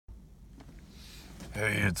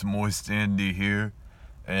Hey, it's Moist Andy here,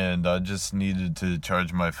 and I just needed to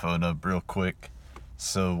charge my phone up real quick.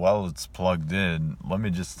 So while it's plugged in, let me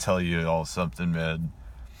just tell you all something, man.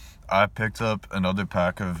 I picked up another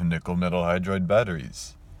pack of nickel metal hydride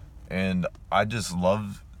batteries, and I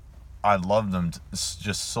love them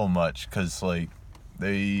just so much because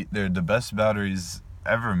they're the best batteries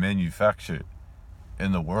ever manufactured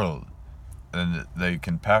in the world, and they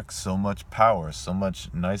can pack so much power, so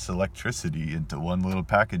much nice electricity into one little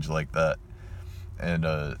package like that. And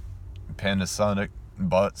Panasonic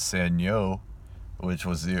bought Sanyo, which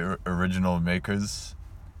was the original makers,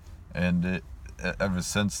 and ever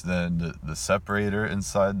since then, the separator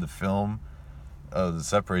inside the film that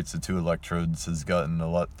separates the two electrodes has gotten a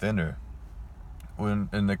lot thinner.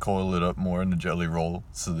 And they coil it up more in a jelly roll,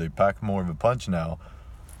 so they pack more of a punch now,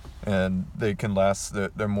 and they can last.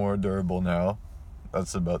 They're more durable now.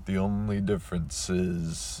 That's about the only difference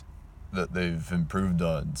is that they've improved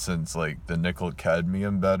on since like the nickel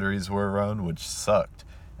cadmium batteries were around, which sucked,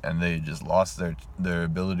 and they just lost their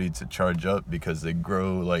ability to charge up because they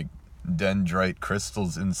grow like dendrite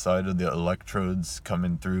crystals inside of the electrodes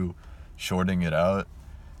coming through, shorting it out,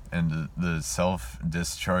 and the self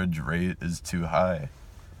discharge rate is too high,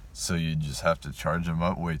 so you just have to charge them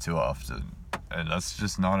up way too often, and that's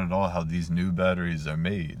just not at all how these new batteries are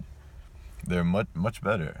made. They're much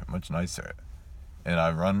better, much nicer. And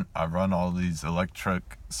I run all these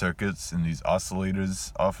electric circuits and these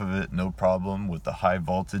oscillators off of it, no problem, with the high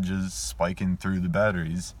voltages spiking through the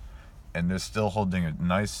batteries, and they're still holding a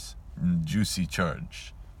nice juicy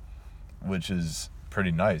charge, which is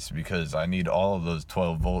pretty nice because I need all of those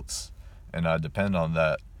 12 volts and I depend on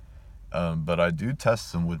that. But I do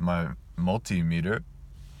test them with my multimeter,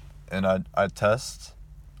 and I test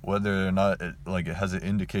whether or not it has an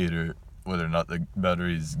indicator whether or not the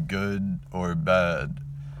battery's good or bad,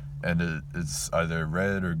 and it's either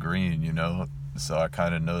red or green, so I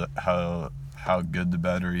kind of know how good the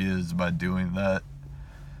battery is by doing that,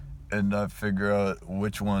 and I figure out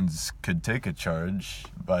which ones could take a charge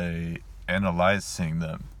by analyzing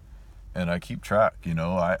them, and I keep track.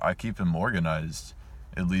 I keep them organized,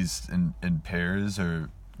 at least in pairs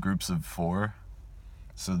or groups of 4,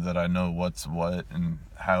 so that I know what's what and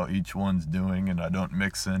how each one's doing, and I don't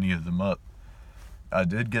mix any of them up. I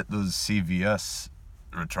did get those CVS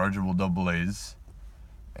rechargeable AA's,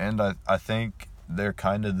 and I think they're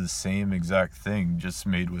kind of the same exact thing, just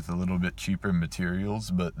made with a little bit cheaper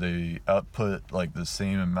materials, but they output like the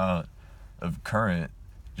same amount of current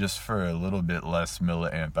just for a little bit less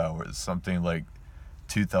milliamp hours, something like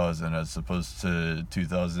 2000 as opposed to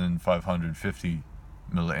 2550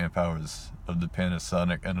 milliamp hours of the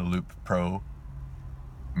Panasonic Eneloop Pro,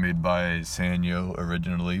 made by Sanyo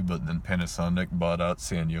originally, but then Panasonic bought out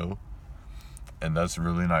Sanyo, and that's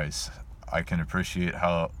really nice. I can appreciate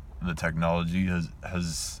how the technology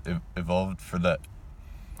has evolved for that.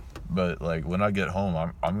 But like when I get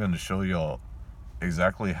home, I'm going to show y'all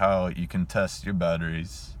exactly how you can test your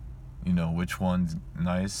batteries, which one's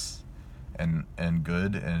nice and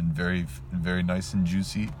good and very very nice and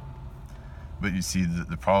juicy. But you see,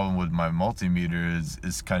 the problem with my multimeter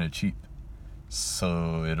is kind of cheap.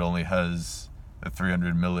 So it only has a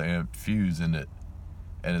 300 milliamp fuse in it.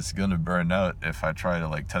 And it's going to burn out if I try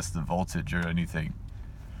to test the voltage or anything.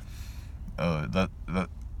 Well,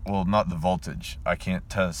 not the voltage. I can't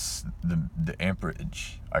test the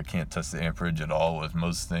amperage. I can't test the amperage at all with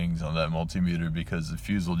most things on that multimeter because the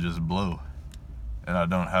fuse will just blow. And I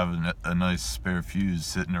don't have a nice spare fuse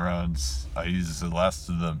sitting around. I use the last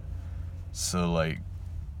of them. So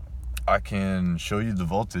I can show you the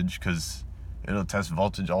voltage because it'll test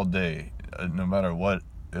voltage all day. No matter what,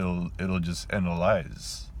 it'll just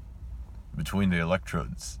analyze between the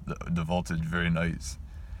electrodes the voltage very nice.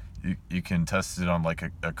 You can test it on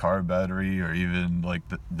a car battery or even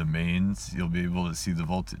the mains. You'll be able to see the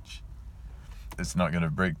voltage. It's not going to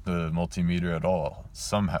break the multimeter at all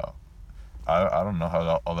somehow. I don't know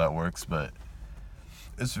how all that works, but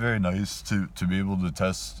it's very nice to be able to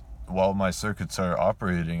test while my circuits are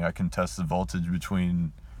operating. I can test the voltage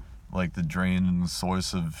between the drain and the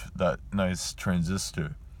source of that nice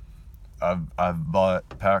transistor. I've bought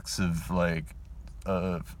packs of 5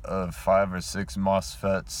 or 6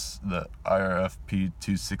 MOSFETs, the IRFP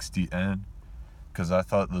 260N, because I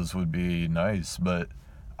thought those would be nice, but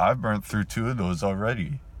I burnt through 2 of those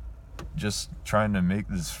already just trying to make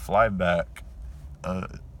this flyback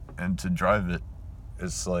and to drive it.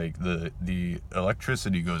 It's the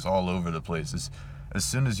electricity goes all over the place. As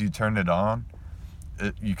soon as you turn it on,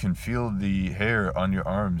 you can feel the hair on your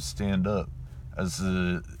arms stand up as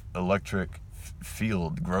the electric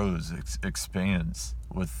field grows, expands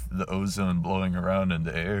with the ozone blowing around in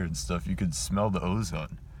the air and stuff. You could smell the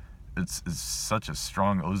ozone. It's such a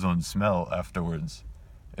strong ozone smell afterwards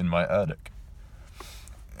in my attic.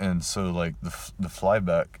 And so like the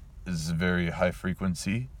flyback is very high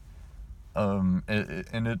frequency.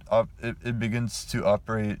 It begins to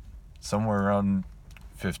operate somewhere around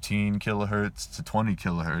 15 kilohertz to 20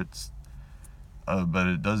 kilohertz. But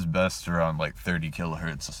it does best around like 30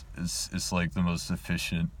 kilohertz. It's like the most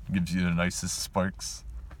efficient, gives you the nicest sparks.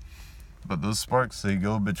 But those sparks, they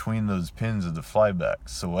go between those pins of the flyback.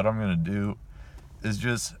 So what I'm going to do is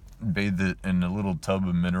just bathe it in a little tub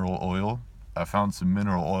of mineral oil. I found some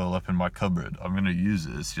mineral oil up in my cupboard. I'm going to use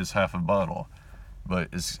it. It's just half a bottle. But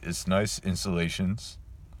it's nice insulations.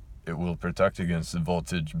 It will protect against the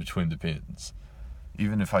voltage between the pins.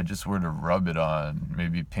 Even if I just were to rub it on,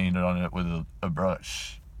 maybe paint it on it with a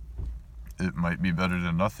brush, it might be better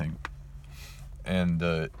than nothing. And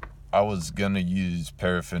I was going to use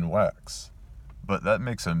paraffin wax, but that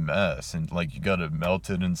makes a mess. And like you got to melt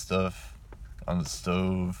it and stuff on the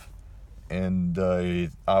stove. And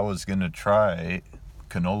I was going to try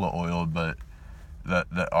canola oil, but that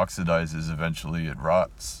oxidizes eventually. It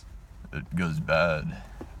rots. It goes bad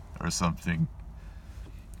or something.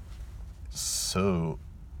 So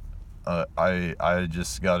I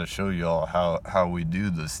just got to show y'all how we do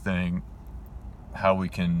this thing, how we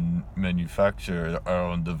can manufacture our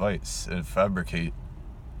own device and fabricate,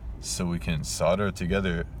 so we can solder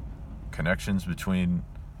together connections between,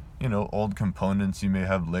 old components you may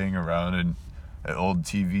have laying around in an old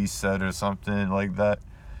TV set or something like that.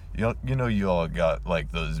 You all got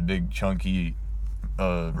like those big chunky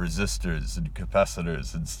resistors and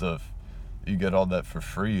capacitors and stuff. You get all that for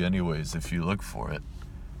free anyways if you look for it.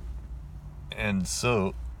 And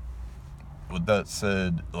so with that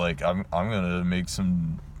said, like I'm gonna make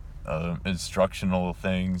some instructional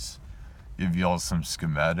things, give y'all some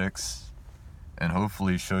schematics, and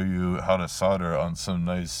hopefully show you how to solder on some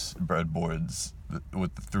nice breadboards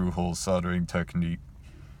with the through-hole soldering technique.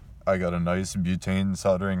 I got a nice butane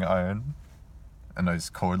soldering iron, a nice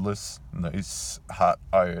cordless, nice hot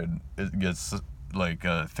iron. It gets like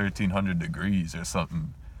 1300 degrees or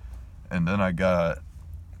something. And then I got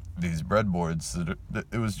these breadboards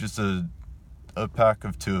it was just a pack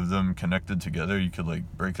of two of them connected together. You could like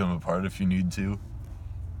break them apart if you need to,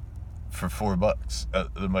 for $4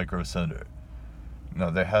 at the Micro Center. Now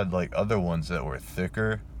they had like other ones that were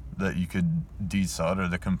thicker that you could desolder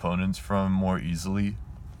the components from more easily,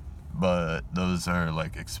 but those are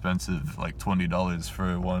like expensive, like $20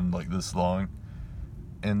 for one like this long.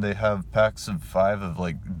 And they have packs of 5 of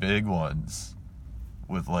like big ones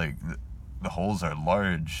with like the holes are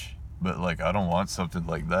large, but like I don't want something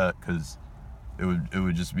like that because it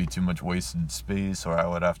would just be too much wasted space, or I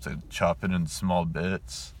would have to chop it in small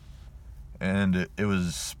bits. And it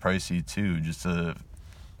was pricey too. Just a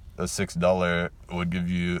 $6 would give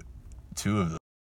you 2 of